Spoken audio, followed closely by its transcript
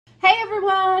Hey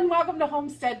everyone, welcome to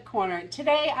Homestead Corner.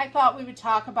 Today I thought we would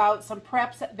talk about some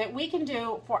preps that we can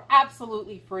do for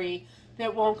absolutely free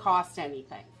that won't cost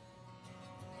anything.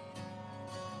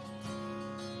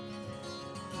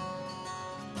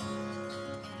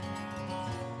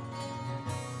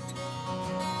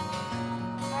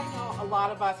 I know a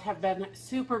lot of us have been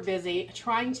super busy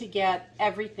trying to get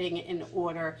everything in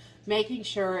order, making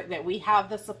sure that we have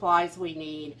the supplies we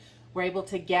need, we're able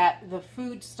to get the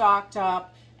food stocked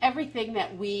up, everything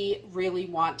that we really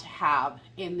want to have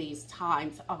in these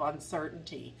times of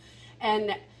uncertainty.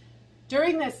 And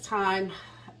during this time,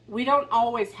 we don't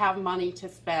always have money to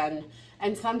spend,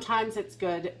 and sometimes it's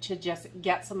good to just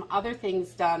get some other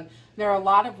things done. There are a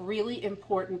lot of really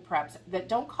important preps that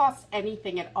don't cost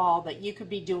anything at all that you could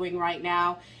be doing right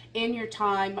now in your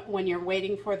time when you're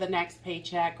waiting for the next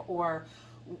paycheck or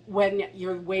when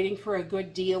you're waiting for a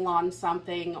good deal on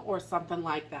something or something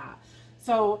like that.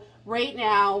 So right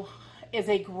now is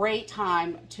a great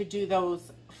time to do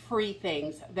those free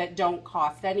things that don't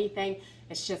cost anything.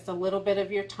 It's just a little bit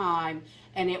of your time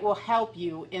and it will help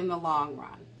you in the long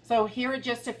run. So here are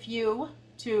just a few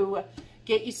to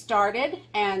get you started.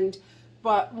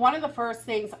 But one of the first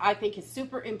things I think is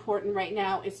super important right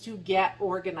now is to get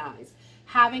organized.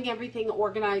 Having everything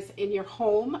organized in your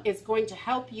home is going to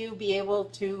help you be able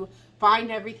to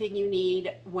find everything you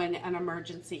need when an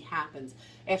emergency happens.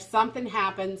 If something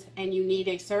happens and you need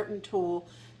a certain tool,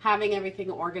 having everything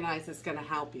organized is going to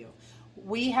help you.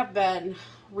 We have been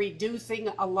reducing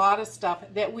a lot of stuff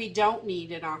that we don't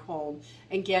need in our home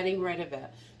and getting rid of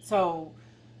it. So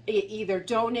either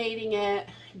donating it,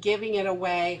 giving it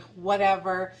away,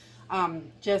 whatever.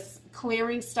 Just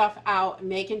clearing stuff out,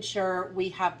 making sure we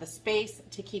have the space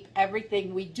to keep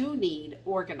everything we do need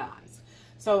organized.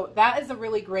 So that is a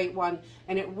really great one,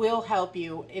 and it will help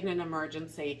you in an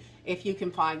emergency if you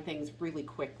can find things really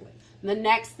quickly. And the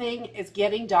next thing is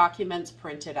getting documents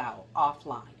printed out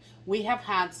offline. We have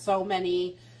had so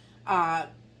many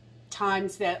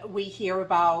times that we hear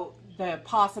about the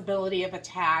possibility of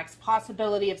attacks,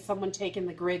 possibility of someone taking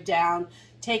the grid down,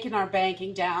 taking our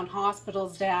banking down,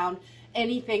 hospitals down,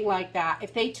 anything like that.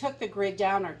 If they took the grid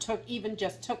down or even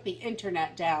just took the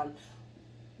internet down,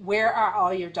 where are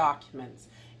all your documents?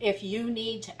 If you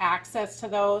need access to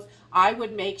those, I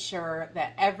would make sure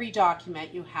that every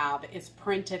document you have is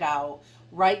printed out.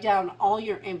 Write down all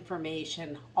your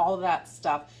information, all that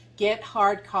stuff. Get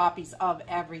hard copies of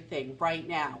everything right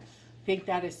now. I think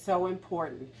that is so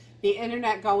important. The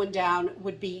internet going down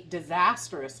would be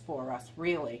disastrous for us,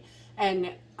 really.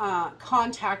 And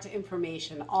contact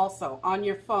information also on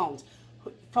your phones,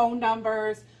 phone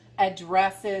numbers,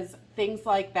 addresses, things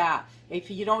like that. If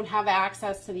you don't have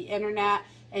access to the internet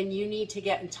and you need to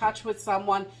get in touch with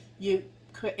someone,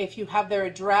 if you have their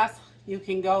address, you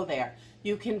can go there.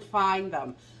 You can find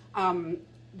them.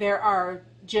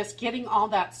 Just getting all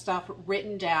that stuff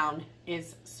written down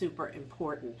is super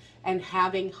important, and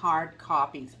having hard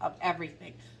copies of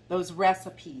everything, those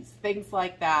recipes, things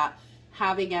like that,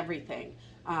 having everything,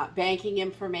 banking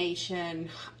information,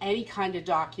 any kind of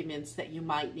documents that you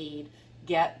might need,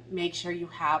 make sure you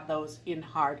have those in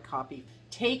hard copy.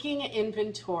 Taking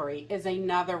inventory is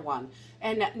another one,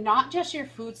 and not just your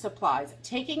food supplies,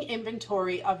 taking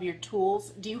inventory of your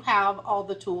tools. Do you have all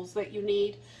the tools that you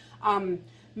need?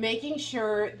 Making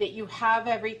sure that you have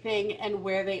everything and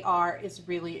where they are is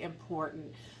really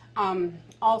important.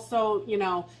 Also,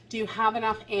 do you have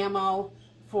enough ammo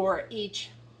for each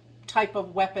type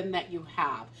of weapon that you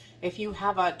have? If you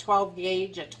have a 12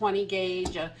 gauge, a 20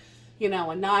 gauge, a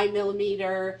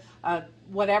 9mm,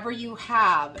 whatever you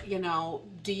have,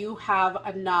 do you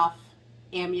have enough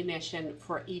ammunition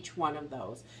for each one of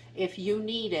those? If you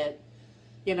need it,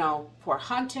 for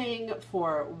hunting,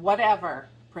 for whatever,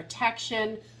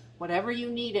 protection, whatever you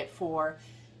need it for,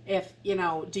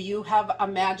 do you have a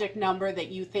magic number that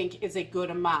you think is a good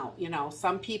amount?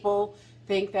 Some people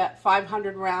think that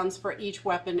 500 rounds for each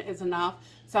weapon is enough.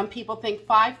 Some people think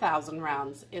 5,000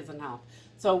 rounds is enough.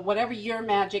 So whatever your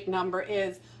magic number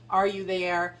is, are you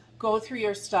there? Go through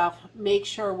your stuff, make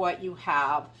sure what you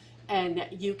have, and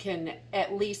you can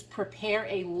at least prepare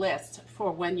a list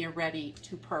for when you're ready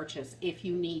to purchase if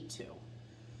you need to.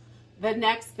 The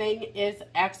next thing is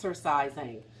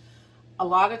exercising. A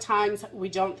lot of times we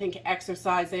don't think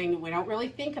exercising, we don't really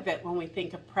think of it when we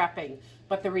think of prepping.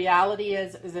 But the reality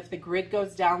is if the grid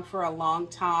goes down for a long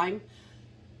time,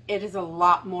 it is a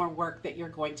lot more work that you're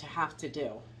going to have to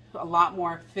do. A lot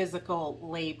more physical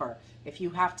labor. If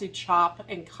you have to chop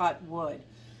and cut wood,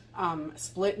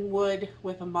 splitting wood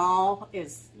with a maul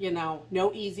is,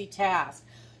 no easy task.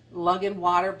 Lugging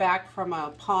water back from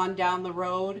a pond down the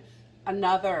road,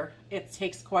 It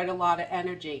takes quite a lot of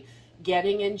energy.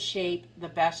 Getting in shape the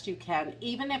best you can,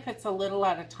 even if it's a little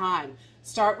at a time.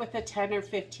 Start with a 10 or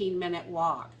 15-minute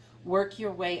walk. Work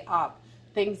your way up.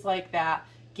 Things like that.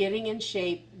 Getting in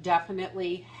shape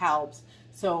definitely helps,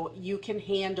 so you can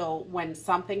handle when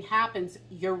something happens,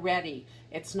 you're ready.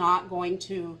 It's not going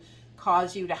to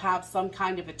cause you to have some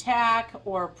kind of attack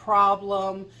or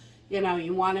problem. You know,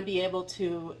 you want to be able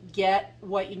to get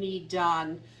what you need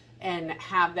done and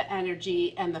have the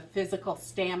energy and the physical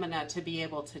stamina to be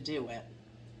able to do it.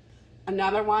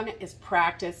 Another one is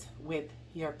practice with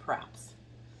your preps.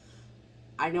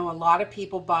 I know a lot of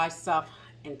people buy stuff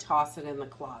and toss it in the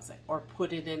closet or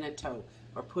put it in a tote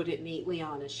or put it neatly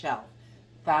on a shelf.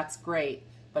 That's great,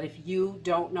 but if you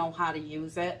don't know how to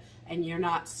use it and you're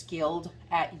not skilled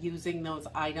at using those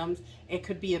items, it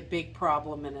could be a big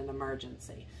problem in an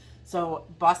emergency. So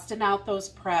busting out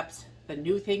those preps, the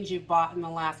new things you've bought in the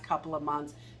last couple of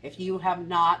months, if you have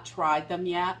not tried them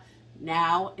yet,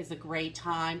 now is a great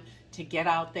time to get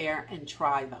out there and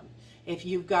try them. If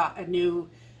you've got a new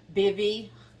bivvy,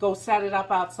 go set it up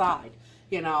outside.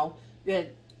 You know,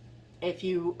 if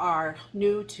you are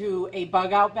new to a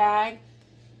bug out bag,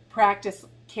 practice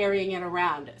carrying it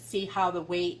around. See how the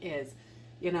weight is.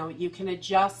 You know, you can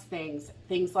adjust things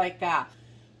like that.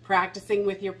 Practicing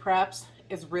with your preps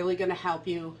is really going to help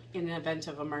you in an event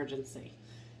of emergency.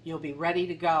 You'll be ready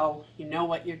to go, you know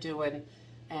what you're doing,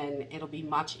 and it'll be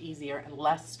much easier and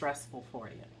less stressful for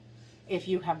you. If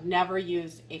you have never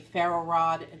used a ferro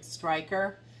rod and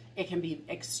striker, it can be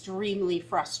extremely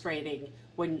frustrating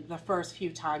when the first few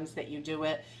times that you do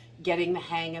it. Getting the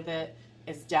hang of it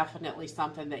is definitely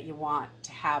something that you want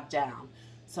to have down.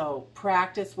 So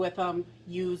practice with them,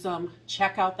 use them,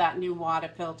 check out that new water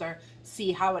filter,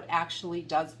 see how it actually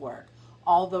does work.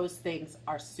 All those things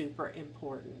are super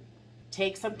important.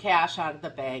 Take some cash out of the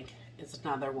bank is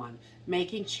another one.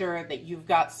 Making sure that you've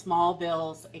got small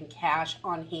bills and cash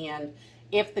on hand.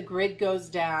 If the grid goes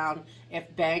down,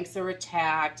 if banks are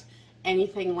attacked,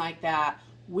 anything like that,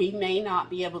 we may not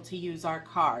be able to use our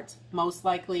cards. Most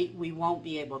likely we won't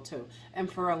be able to.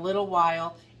 And for a little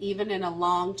while, even in a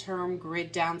long-term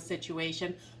grid down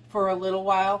situation, for a little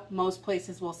while, most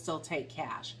places will still take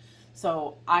cash.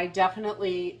 So I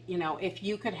definitely, you know, if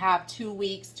you could have 2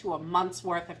 weeks to a month's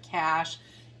worth of cash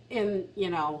in, you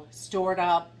know, stored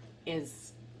up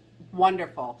is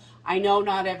wonderful. I know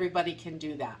not everybody can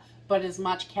do that, but as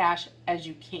much cash as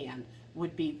you can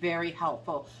would be very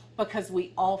helpful, because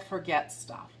we all forget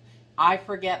stuff. I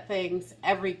forget things,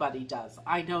 everybody does.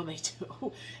 I know they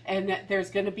do. And there's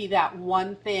going to be that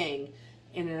one thing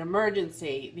in an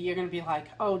emergency that you're going to be like,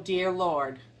 oh dear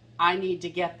Lord, I need to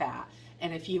get that.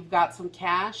 And if you've got some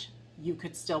cash, you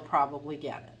could still probably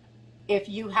get it. If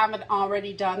you haven't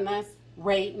already done this,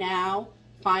 right now,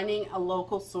 finding a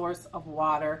local source of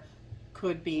water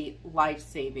could be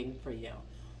life-saving for you.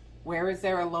 Where is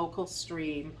there a local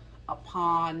stream, a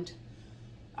pond,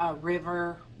 a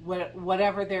river,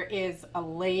 whatever there is, a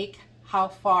lake? How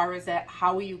far is it?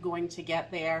 How are you going to get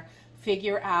there?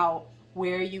 Figure out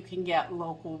where you can get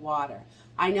local water.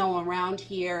 I know around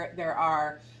here there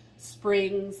are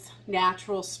springs,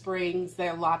 natural springs,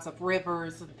 there are lots of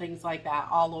rivers and things like that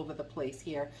all over the place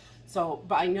here. So,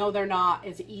 but I know they're not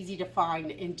as easy to find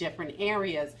in different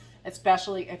areas,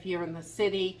 especially if you're in the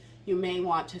city. You may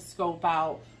want to scope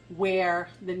out where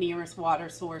the nearest water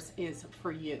source is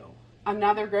for you.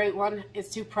 Another great one is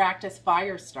to practice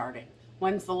fire starting.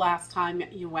 When's the last time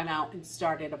you went out and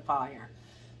started a fire?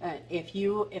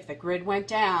 If the grid went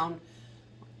down,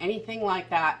 anything like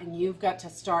that, and you've got to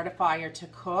start a fire to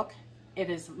cook, it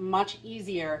is much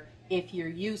easier if you're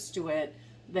used to it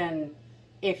than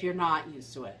if you're not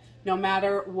used to it. No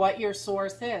matter what your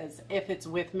source is, if it's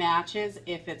with matches,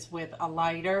 if it's with a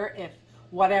lighter, if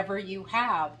whatever you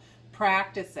have,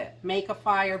 practice it. Make a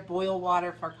fire, boil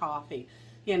water for coffee,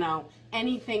 you know,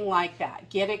 anything like that.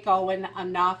 Get it going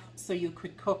enough so you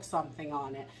could cook something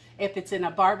on it. If it's in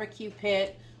a barbecue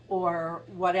pit or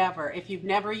whatever, if you've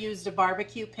never used a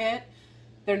barbecue pit,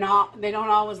 they don't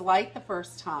always light the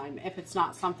first time if it's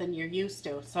not something you're used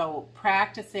to. So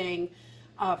practicing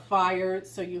fire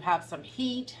so you have some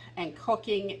heat and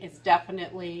cooking is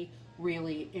definitely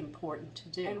really important to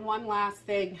do. And one last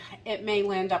thing, it may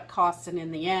end up costing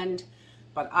in the end,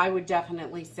 but I would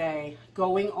definitely say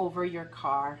going over your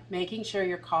car, making sure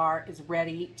your car is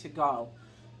ready to go.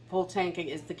 Full tank,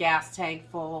 is the gas tank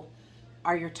full?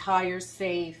 Are your tires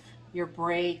safe? Your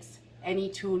brakes? Any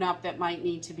tune-up that might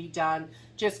need to be done?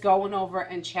 Just going over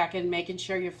and checking, making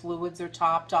sure your fluids are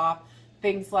topped off,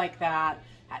 things like that.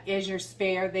 Is your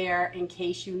spare there in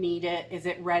case you need it? Is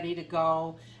it ready to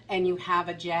go? and you have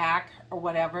a jack or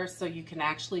whatever so you can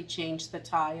actually change the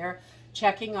tire.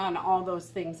 Checking on all those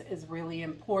things is really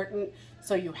important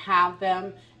so you have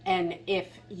them. And if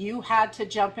you had to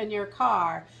jump in your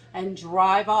car and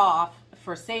drive off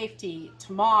for safety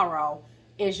tomorrow,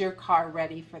 is your car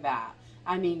ready for that?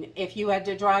 I mean, if you had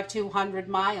to drive 200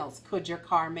 miles, could your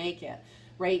car make it?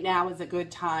 Right now is a good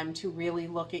time to really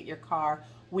look at your car.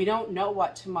 We don't know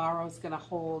what tomorrow is going to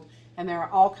hold, and there are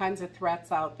all kinds of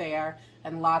threats out there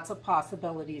and lots of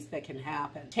possibilities that can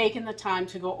happen. Taking the time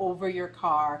to go over your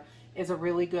car is a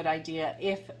really good idea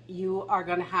if you are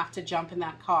going to have to jump in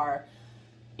that car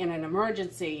in an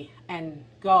emergency and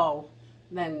go,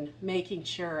 then making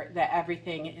sure that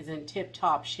everything is in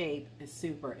tip-top shape is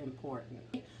super important.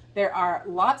 There are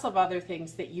lots of other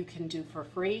things that you can do for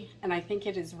free, and I think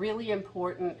it is really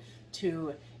important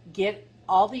to get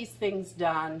all these things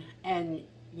done and,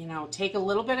 you know, take a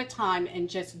little bit of time and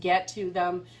just get to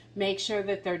them, make sure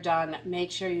that they're done,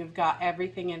 make sure you've got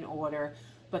everything in order,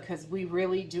 because we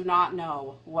really do not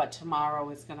know what tomorrow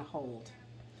is going to hold.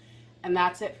 And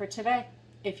that's it for today.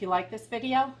 If you like this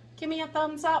video, give me a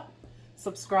thumbs up,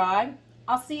 subscribe.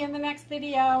 I'll see you in the next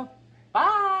video.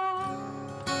 Bye.